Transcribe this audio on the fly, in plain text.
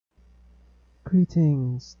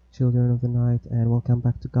Greetings, children of the night, and welcome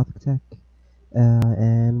back to GothicTech.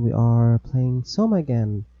 And we are playing Soma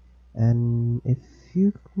again. And if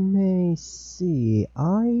you may see,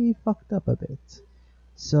 I fucked up a bit.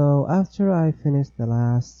 So after I finished the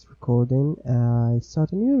last recording, I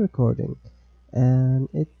started a new recording. And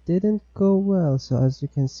it didn't go well, so as you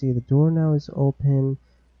can see, the door now is open.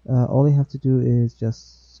 All you have to do is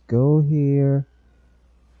just go here,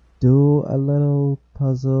 do a little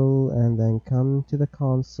puzzle, and then come to the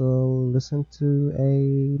console, listen to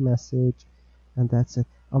a message, and that's it.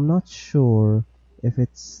 I'm not sure if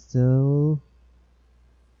it's still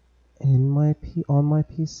in my on my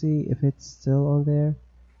PC. If it's still on there,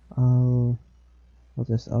 I'll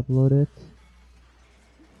just upload it.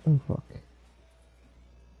 Oh fuck.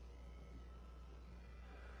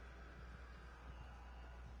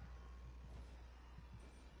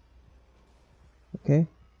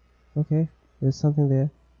 Okay, there's something there.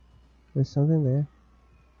 There's something there.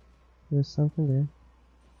 There's something there.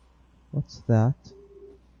 What's that?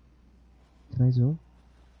 Can I zoom?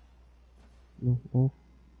 No. Oh.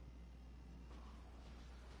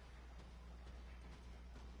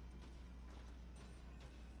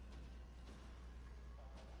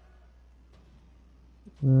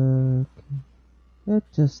 Okay.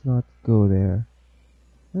 Let's just not go there.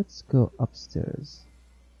 Let's go upstairs.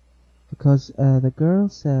 Because the girl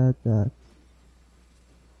said that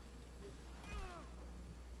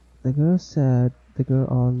the girl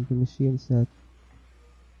on the machine said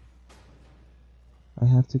I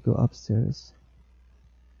have to go upstairs.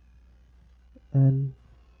 And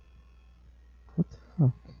what the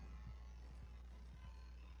fuck?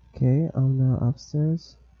 Okay, I'm now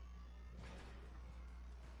upstairs.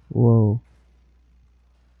 Whoa.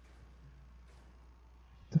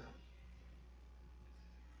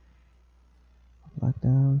 Blacked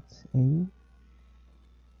out. Aim.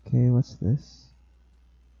 Okay, what's this?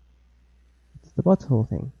 It's the butthole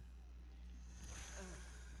thing.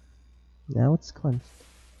 Now it's clenched.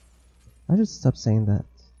 I should stop saying that.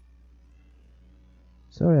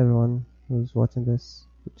 Sorry everyone who's watching this,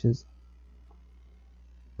 which is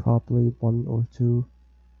probably 1 or 2.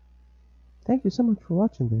 Thank you so much for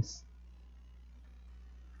watching this.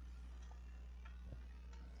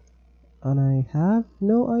 And I have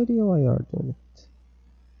no idea why you are doing it.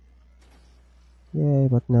 Yay,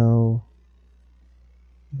 but no.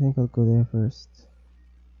 I think I'll go there first.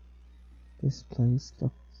 This place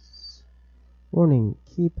looks... Warning,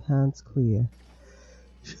 keep hands clear.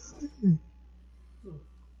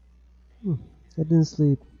 I didn't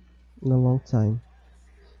sleep in a long time.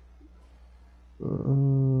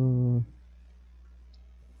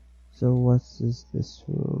 So what is this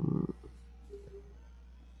room?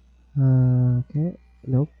 Okay,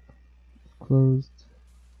 nope. Closed.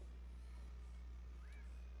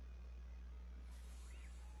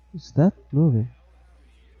 Is that moving?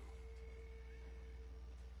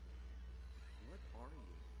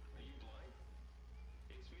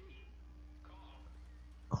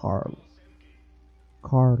 Carl.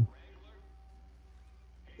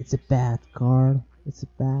 It's a bat, Carl. It's a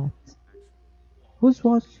bat. Who's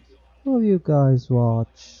watch? Who of you guys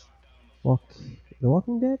watch The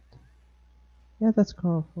Walking Dead? Yeah, that's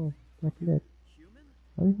Carl. Oh, Walking Dead.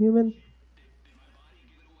 Are you human?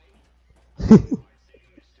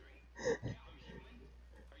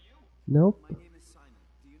 Nope. My name is Simon.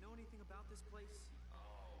 Do you know anything about this place?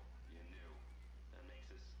 Oh, you knew. That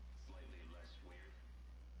makes us slightly less weird.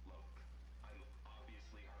 Look, I'm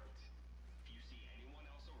obviously hurt. If you see anyone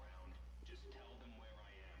else around, just tell them where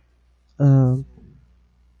I am.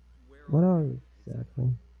 What are you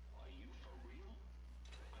exactly? Are you for real?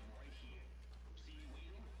 I'm right here. See you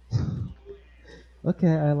waiting?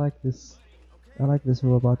 Okay, I like this. I like this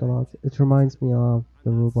robot a lot. It reminds me of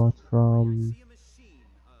the robot from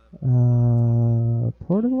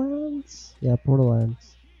Borderlands? Yeah,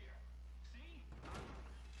 Borderlands.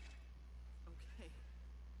 Okay.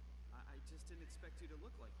 I just didn't expect you to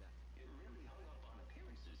look like that. You're really hung up on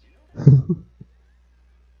appearances, you know?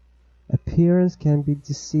 Appearance can be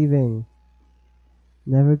deceiving.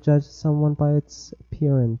 Never judge someone by its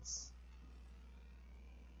appearance.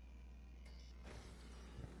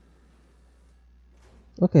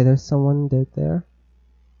 Okay, there's someone dead there.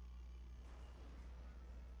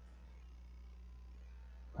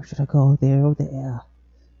 Or should I go there or there?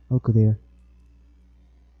 I'll go there.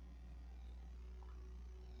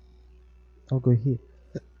 I'll go here.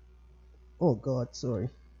 Oh god, sorry.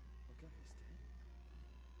 Okay,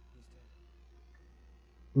 he's dead.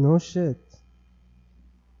 No shit.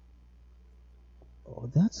 Oh,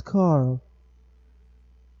 that's Carl.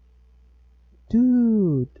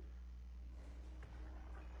 Dude.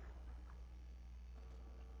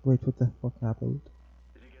 Wait, what the fuck happened?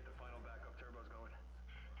 Did you get the final backup turbos going?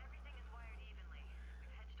 Everything is wired evenly.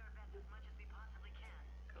 We've hedged our bets as much as we possibly can.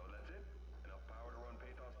 So that's it? Enough power to run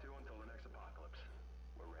Pathos 2 until the next apocalypse.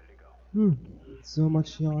 We're ready to go. So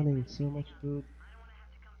much yawning, so much food. I don't want to have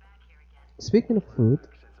to come back here again. Speaking of food,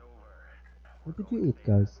 Relax, it's over. what did you eat,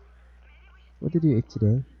 guys? What did you eat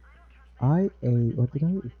today? I ate. What did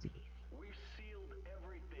I eat today? We've sealed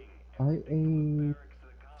everything. I ate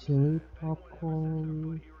Barracks to the cops. chili If anyone ever sets their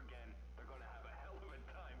popcorn, foot here again, they're gonna have a hell of a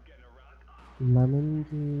time getting around. lemon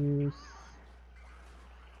juice,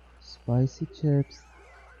 spicy chips,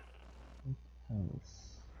 what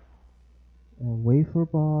else? A wafer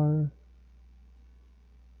bar,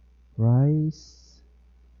 rice,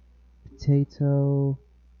 potato.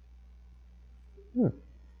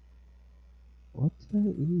 What did I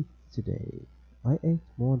eat today? I ate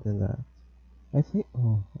more than that. I think.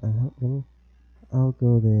 Oh, I'll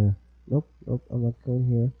go there. Nope, I'm not going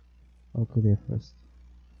here. I'll go there first.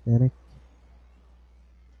 Derek.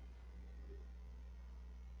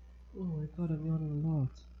 Oh my god, I'm yawning a lot.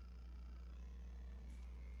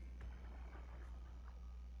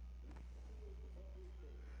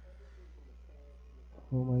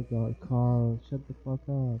 Oh my god, Carl, shut the fuck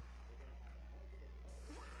up.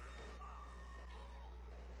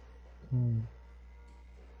 Carl.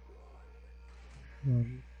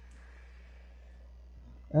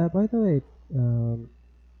 By the way,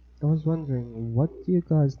 I was wondering, what do you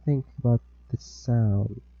guys think about the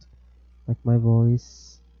sound? Like my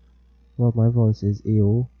voice? Well, my voice is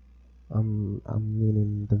ew. I'm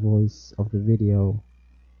meaning the voice of the video.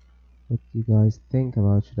 What do you guys think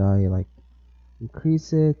about? Should I like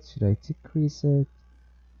increase it? Should I decrease it?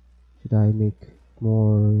 Should I make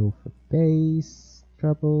more of a bass,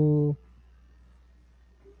 treble?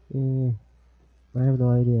 Yeah, I have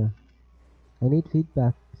no idea. I need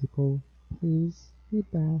feedback, people. Please,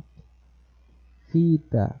 feedback.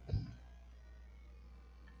 Feedback.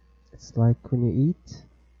 It's like when you eat,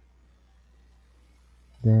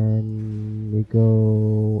 then you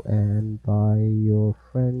go and buy your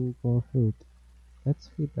friend more food. That's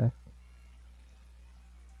feedback.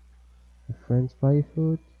 Your friends buy you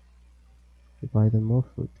food, you buy them more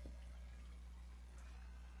food.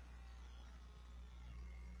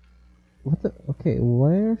 What the? Okay,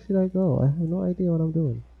 where should I go? I have no idea what I'm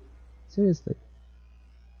doing. Seriously.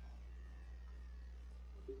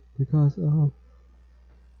 Because, I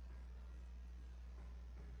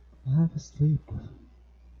have to sleep.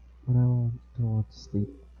 But don't want to sleep.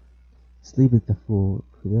 Sleep is the fool.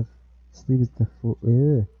 Sleep is the fool.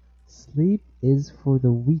 Sleep is for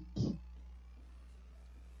the weak.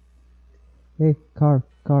 Hey, car.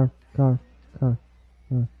 How did you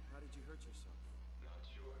hurt yourself? Not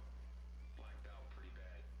sure. Blacked out pretty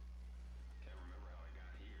bad. Can't remember how I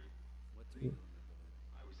got here. What do you remember then?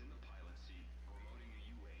 I was in the pilot seat, promoting a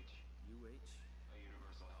UH. UH? A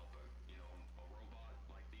universal helper. You know, a robot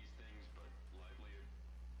like these things, but livelier.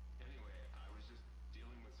 Anyway, I was just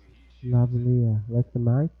dealing with some heat shields. Lavalier, like the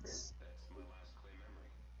mics. That's my last clear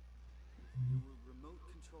memory. You were remote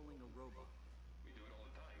controlling a robot. We do it all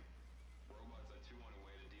the time. Robots are too on a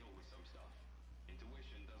way to deal with some stuff.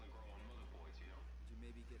 Intuition doesn't grow on motherboards, you know? Did you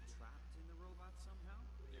maybe get trapped in the robot somehow?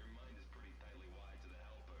 Your mind is pretty tightly wired to the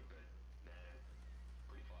helper, but nah,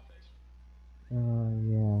 pretty far-fetched.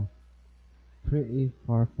 Yeah. Pretty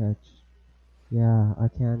far-fetched. Yeah, I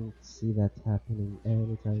can't see that happening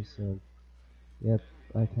anytime soon. Yep,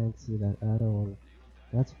 I can't see that at all.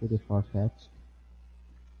 That's pretty far-fetched.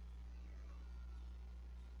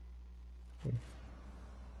 Okay.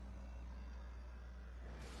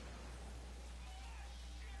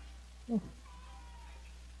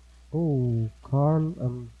 Oh, Carl,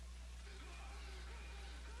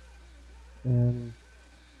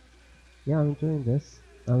 yeah, I'm enjoying this.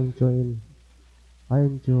 I enjoy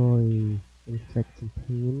inflicting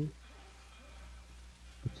pain,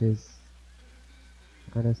 which is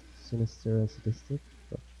kind of sinister and sadistic,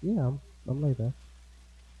 but yeah, I'm like that.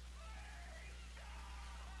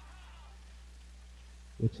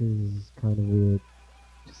 Which is kind of weird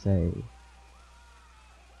to say.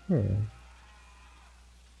 Yeah.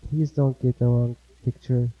 Please don't get the wrong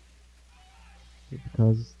picture,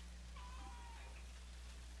 because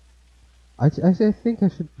I think I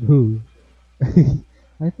should move.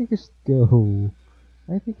 I think I should go.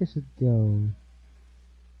 I think I should go.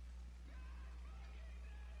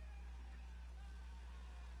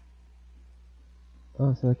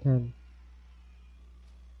 Oh, so I can.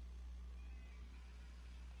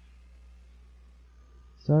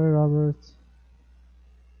 Sorry, Robert.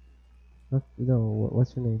 No,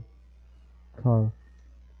 what's your name? Carl.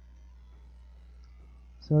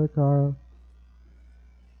 Sorry, Carl.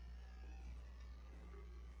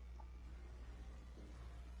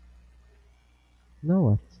 Now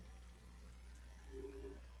what?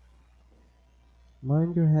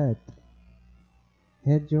 Mind your head.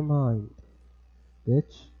 Head your mind,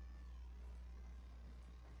 bitch.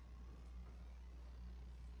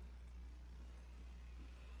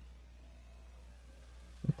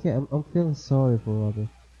 Okay, I'm feeling sorry for Robert.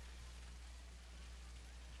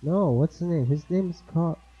 No, what's his name? His name is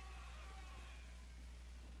Carl.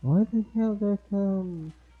 Why the hell there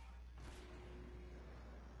come?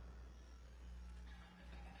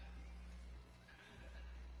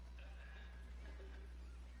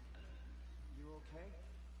 You okay?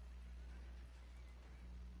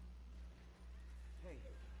 Hey.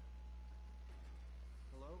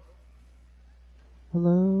 Hello?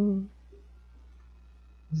 Hello?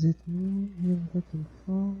 Is it me you're looking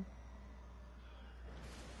for?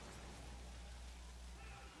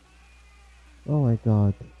 Oh my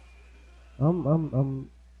god. I'm I'm I'm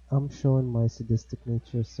I'm showing my sadistic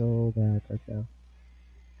nature so bad right now.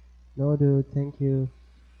 No dude, thank you.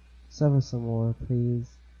 Suffer some more, please.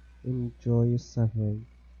 Enjoy your suffering.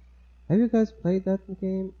 Have you guys played that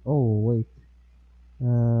game? Oh wait.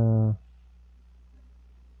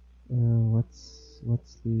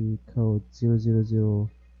 What's the code?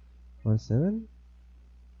 00017?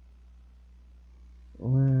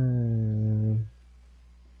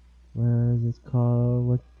 Where is it called?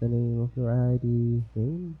 What's the name of your ID?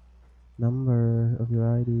 Name? Number of your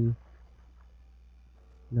ID?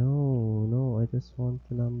 No, I just want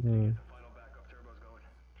the number. Final backup turbo's going.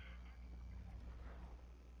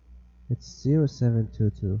 It's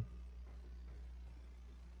 0722.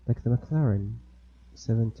 Like the McLaren.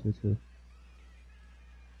 722.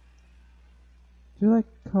 Do you like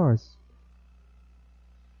cars?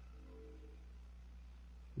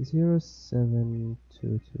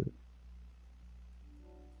 0722.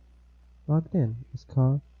 Logged in. This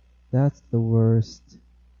car. That's the worst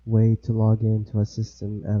way to log into a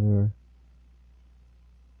system ever.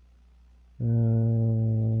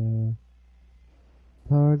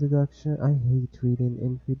 Power deduction. I hate reading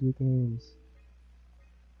in video games.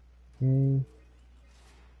 Okay.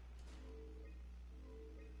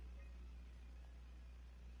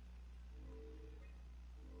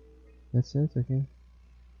 That's it? Okay.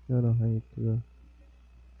 No, I need to go.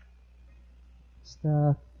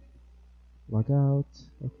 Staff. Log out.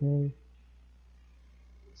 Okay.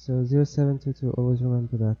 So 0722, always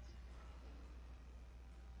remember that.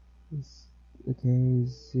 Okay,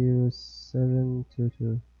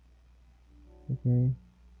 0722. Okay.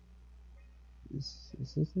 Is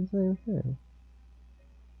this the same thing?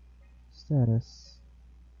 Status.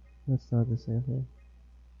 That's not the same thing.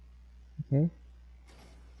 Okay.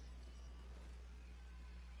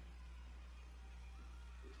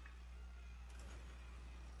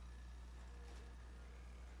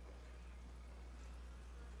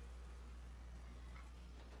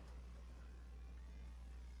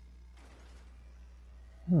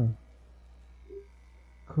 Huh.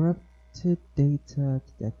 Corrupted data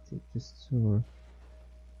detected. Restore.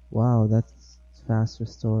 Wow, that's fast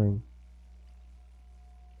restoring.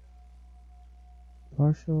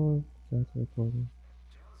 Partial data recording.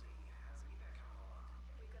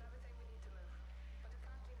 We've got everything we need to move, but we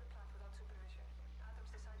can't leave the plant without supervision.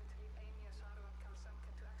 Adams decided to leave Amy, Asaro, and Kalsamka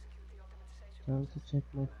to execute the optimization Time to process. check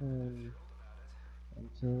my phone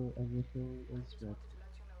until everything is Just ready. wanted to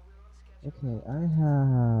let you know we're on schedule. Okay, I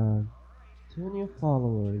have 2 new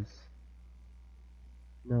followers.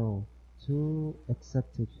 No, 2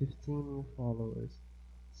 accepted, 15 new followers,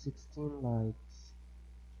 16 likes,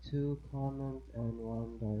 2 comment and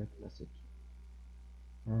 1 direct message,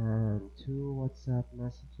 and 2 WhatsApp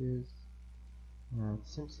messages, and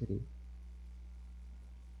SimCity.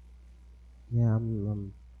 Yeah,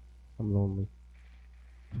 I'm lonely.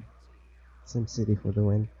 SimCity for the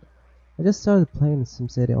win. I just started playing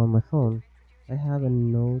SimCity on my phone. I have a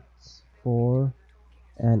Note 4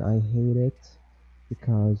 and I hate it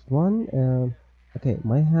because okay,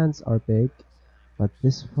 my hands are big, but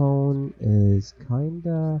this phone is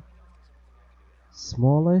kinda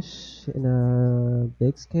smallish in a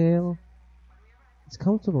big scale. It's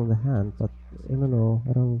comfortable in the hand, but I don't know,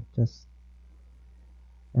 I don't just...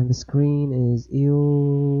 And the screen is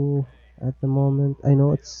ew at the moment. I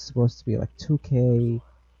know it's supposed to be like 2K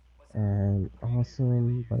and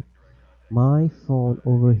awesome, but my phone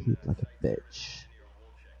overheat like a bitch.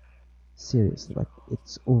 Seriously, like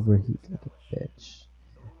it's overheat like a bitch.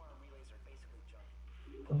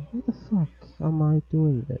 Why the fuck am I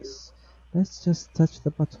doing this? Let's just touch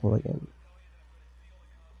the butthole again.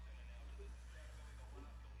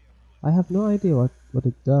 I have no idea what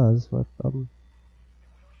it does, but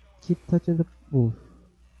keep touching the... Oof.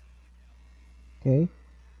 Okay.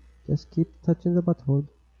 Just keep touching the butthole.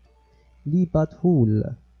 The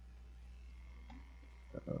butthole.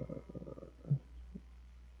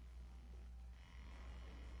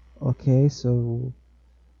 Okay, so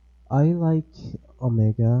I like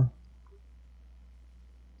Omega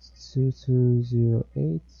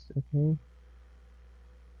 2208. Okay.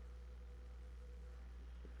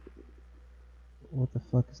 What the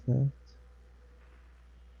fuck is that?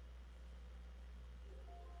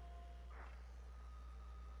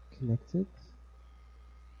 Connected.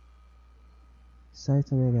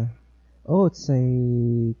 Site Omega. Oh, it's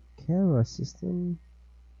a camera system.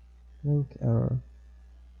 Link error.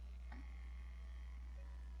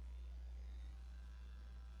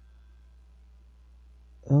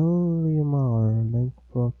 LMR. Link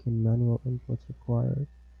broken. Manual input required.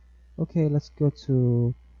 Okay, let's go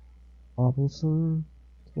to Abelson.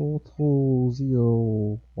 Total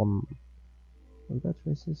 01. Was that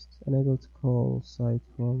racist? Unable to call site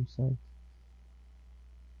from site.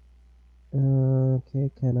 Okay,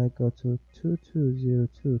 can I go to 2202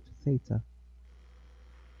 to theta?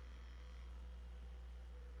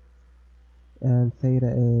 And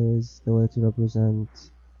theta is the way to represent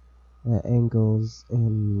angles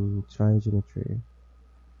in trigonometry.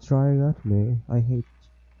 Trigonometry. I hate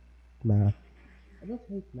math. I don't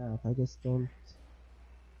hate math, I just don't.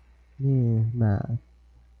 Yeah, math.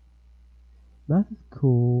 Math is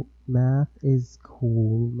cool. Math is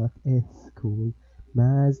cool. Math is cool.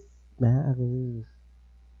 Math.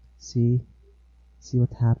 See what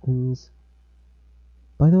happens.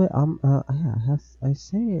 By the way, I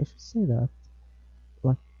should say that,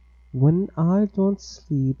 like, when I don't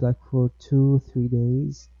sleep, like, for 2-3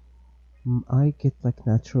 days, I get, like,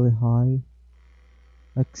 naturally high.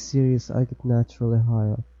 Like, serious, I get naturally high,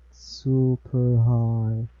 like, super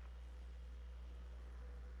high.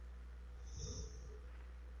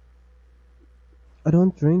 I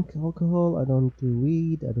don't drink alcohol, I don't do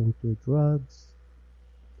weed, I don't do drugs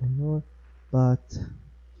anymore, but,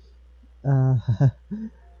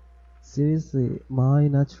 seriously, my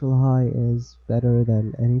natural high is better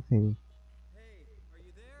than anything. Hey, are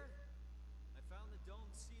you there? I found the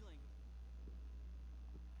dome ceiling.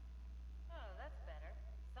 Oh, that's better.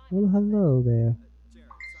 Well, Simon, hello there. Jared,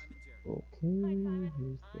 Simon Jared. Okay, Hi, Simon.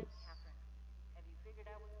 who's I'm this? Catherine. Have you figured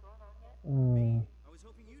out what's going on yet? Me? I was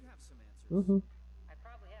hoping you'd have some answers. I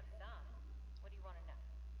probably have some. What do you want to know?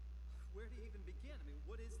 Where to even begin? I mean,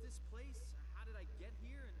 what is this place? How did I get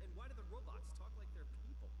here? And why do the robots talk like they're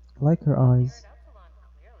people? I like her Well, eyes. you're at Upsilon,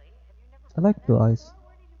 clearly. Have you never I been like there blue eyes. before?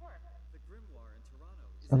 Where did you work? The Grimoire in Toronto.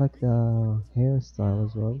 Is I that like really the important? hairstyle No,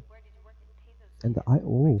 as I well. mean, where did you work at Tezos? And the I don't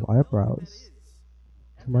know what that eyebrows. is.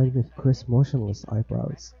 That's Reminds me of Chris unexpected. Motionless You moved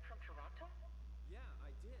eyebrows. directly from Toronto? Yeah,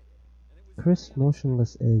 I did. And it was Chris really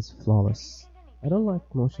Motionless is Have you flawless. seen any I don't people? like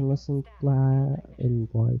Motionless in staff, black, in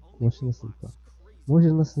white, only Motionless in robots, black. crazy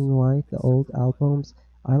Motionless in robots. White, the Except old for one. albums.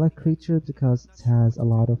 I like Creature because it has a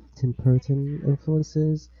lot of Tim Burton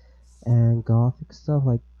influences and gothic stuff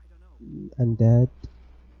like I don't know. Undead,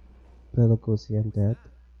 Bela Lugosi Undead,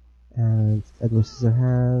 and Edward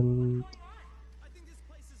Scissorhand. I think this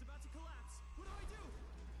place is about to collapse. What do I do?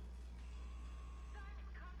 Simon,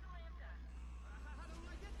 come to Lambda. How do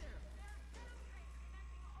I get there? There are data trains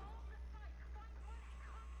connecting all the sites. Find one and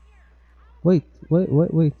come here. Wait. What?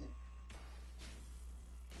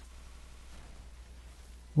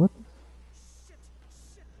 Shit!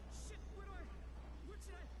 Where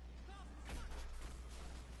should I? Oh,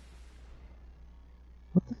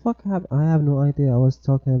 What the fuck I have no idea. I was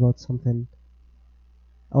talking about something.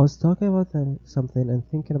 Something and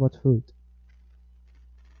thinking about food.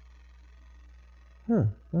 Huh,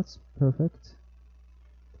 that's perfect.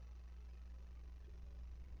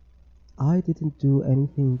 I didn't do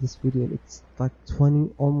anything in this video. It's like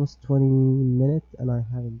almost 20 minutes and I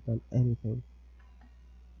haven't done anything.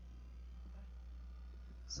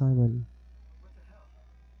 Simon. What the hell?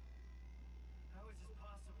 How is this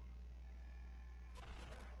possible?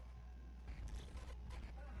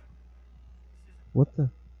 What the?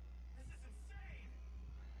 This is insane!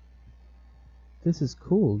 This is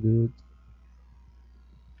cool, dude.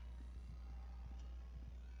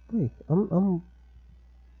 Wait, I'm...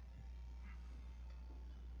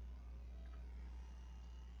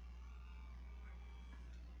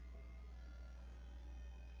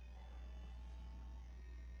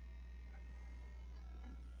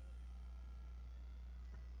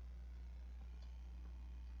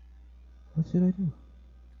 What should I do?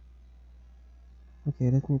 Okay,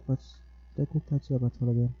 let me touch the button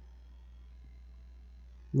again.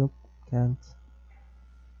 Nope, can't.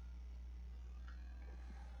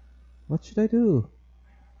 What should I do?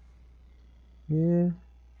 Here.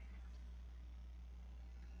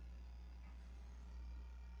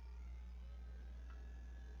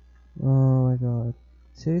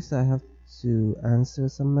 seriously, I have to answer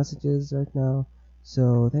some messages right now.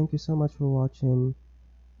 So thank you so much for watching.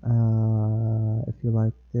 If you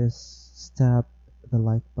like this, stab the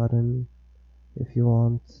like button if you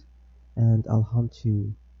want, and I'll hunt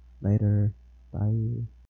you later. Bye.